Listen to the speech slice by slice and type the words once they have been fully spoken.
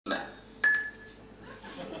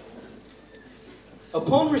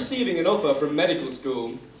Upon receiving an offer from medical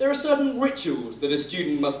school, there are certain rituals that a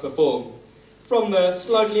student must perform. From the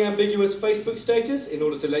slightly ambiguous Facebook status, in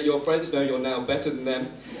order to let your friends know you're now better than them,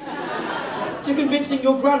 to convincing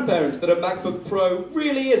your grandparents that a MacBook Pro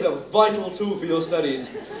really is a vital tool for your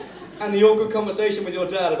studies, and the awkward conversation with your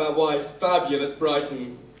dad about why fabulous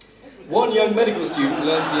Brighton. One young medical student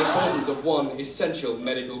learns the importance of one essential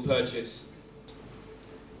medical purchase.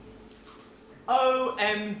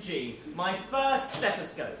 OMG, my first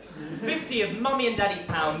stethoscope. 50 of mummy and daddy's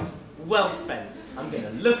pounds, well spent. I'm going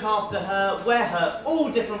to look after her, wear her all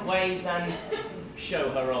different ways, and show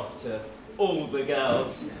her off to all the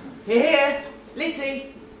girls. Here,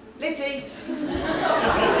 Litty, Litty.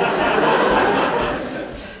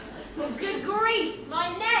 Well, good grief, my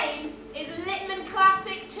name is Littman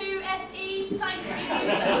Classic 2 SE, thank you.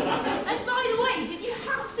 And by the way, did you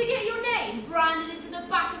have to get your name branded into the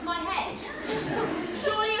back of my head?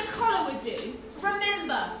 Surely a collar would do.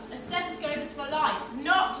 Remember, a stethoscope is for life,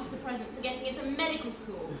 not just a present for getting into medical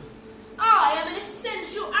school. I am an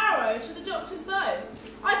essential arrow to the doctor's bow.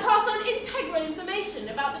 I pass on integral information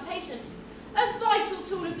about the patient, a vital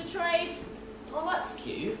tool of the trade. Oh, that's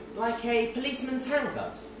cute. Like a policeman's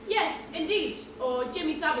handcuffs. Yes, indeed. Or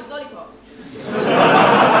Jimmy Savile's lollipops.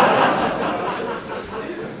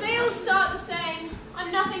 They all start the same. I'm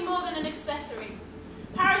nothing more than an accessory.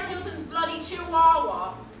 Paris Hilton's bloody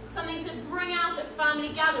chihuahua. Something to bring out at family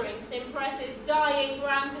gatherings to impress his dying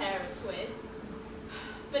grandparents with.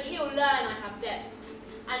 But he'll learn I have depth,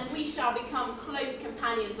 and we shall become close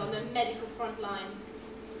companions on the medical front line.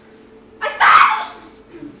 I fell!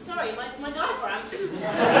 Sorry, my diaphragm.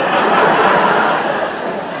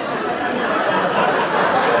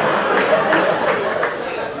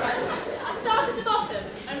 I start at the bottom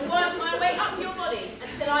and work my way up your body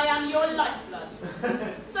until I am your lifeblood.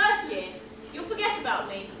 First year, you'll forget about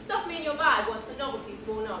me, stuff me in your bag once the novelty's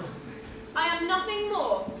worn off. I am nothing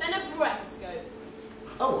more than a stethoscope.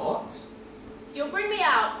 A what? You'll bring me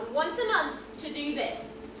out once a month to do this.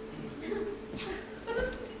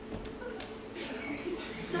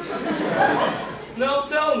 Now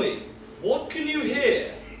tell me, what can you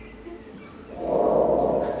hear?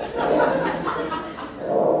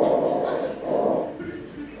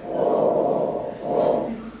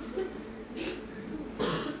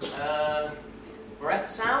 Breath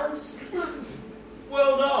sounds?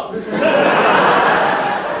 Well done.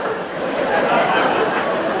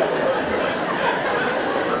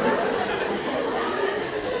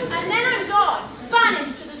 And then I'm gone,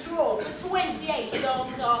 banished to the drawer for 28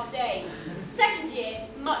 long dark days. Second year,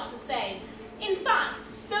 much the same. In fact,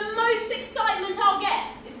 the most excitement I'll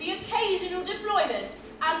get is the occasional deployment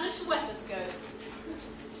as a stethoscope.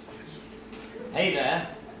 Hey there,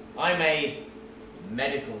 I'm a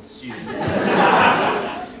medical student.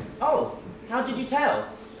 Oh, how did you tell?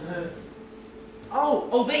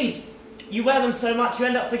 Oh, these. You wear them so much you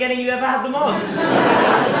end up forgetting you ever had them on.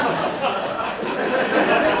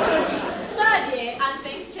 Third year, and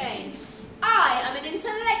things change. I am an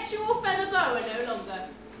intellectual feather boa no longer.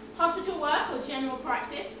 Hospital work or general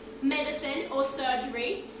practice, medicine or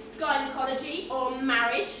surgery, gynecology or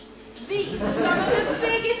marriage. These are some of the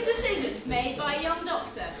biggest decisions made by a young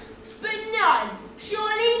doctor. But none,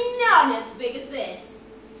 surely none as big as this.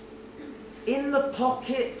 In the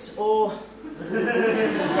pocket or... This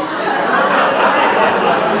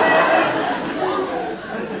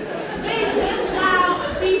shall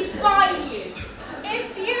defy you.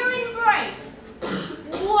 If you embrace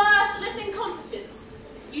worthless incompetence,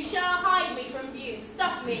 you shall hide me from view,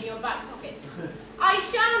 stuff me in your back pocket. I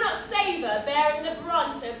shall not savour bearing the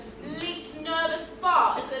brunt of leaked nervous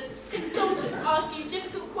farts as consultants ask you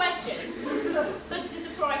difficult questions, but it is a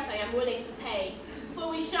price I am willing to pay, for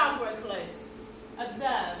we shall grow close.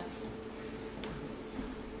 Observe.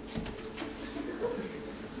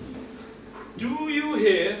 Do you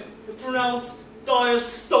hear the pronounced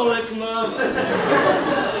diastolic murmur?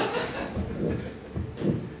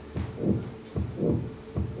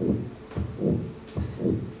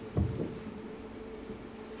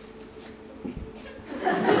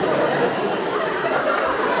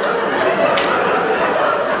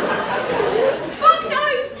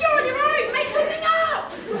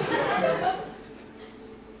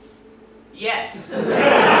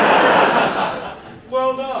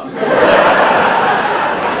 Well done.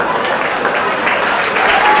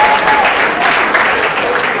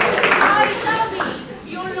 I shall be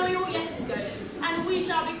your loyal stethoscope, and we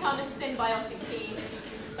shall become a symbiotic team.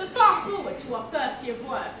 But fast forward to our first year of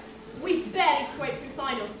work. We barely scraped through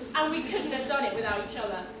finals, and we couldn't have done it without each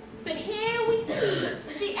other. But here we see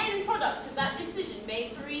the end product of that decision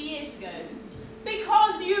made 3 years ago.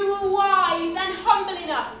 Because you were wise and humble humble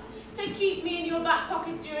enough to keep me in your back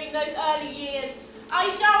pocket during those early years, I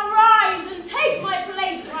shall rise and take my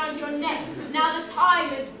place around your neck now the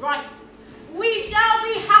time is right. We shall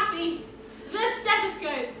be happy. The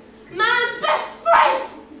stethoscope, man's best friend!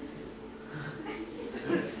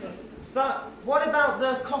 But what about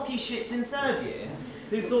the cocky shits in third year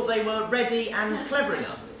who thought they were ready and clever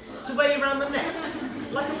enough to wear you around the neck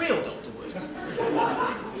like a real doctor would?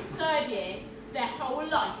 Third year, their whole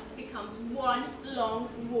life becomes one long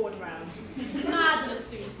ward round. Madness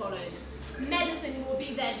soon follows. Medicine will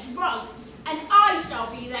be their drug, and I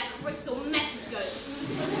shall be their crystal methoscope.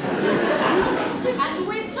 And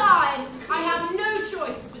with time, I have no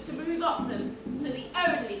choice but to move up them to the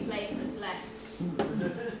only place that's left.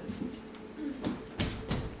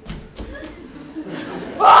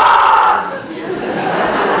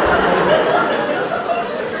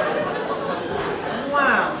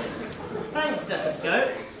 Wow. Thanks,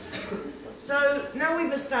 Stethoscope. So, now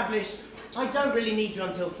we've established I don't really need you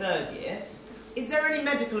until third year, is there any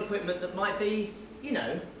medical equipment that might be, you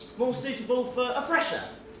know, more suitable for a fresher?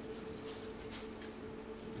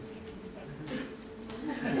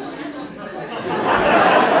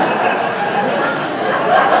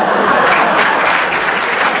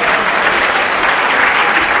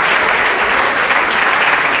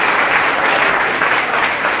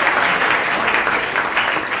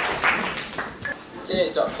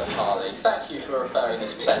 Dear Dr. Harley, thank you for referring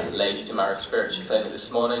this pleasant lady to my respiratory clinic this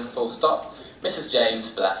morning, full stop. Mrs.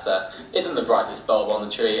 James, bless her, isn't the brightest bulb on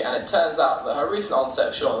the tree, and it turns out that her recent onset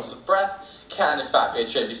of shortness of breath can in fact be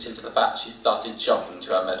attributed to the fact she started jogging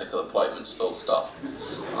to her medical appointments, full stop.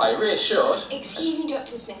 I reassured... Excuse me,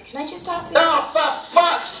 Dr. Smith, can I just ask you... Oh, for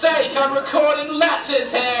fuck's sake, I'm recording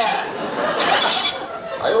letters here!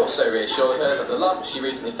 I also reassured her that the lump she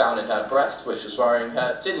recently found in her breast, which was worrying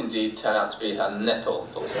her, did indeed turn out to be her nipple,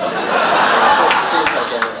 full stop. I will see her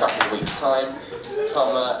again in a couple of weeks' time,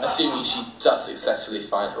 assuming she does successfully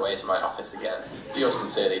find her way to my office again. Yours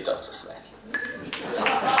sincerely, Dr. Smith.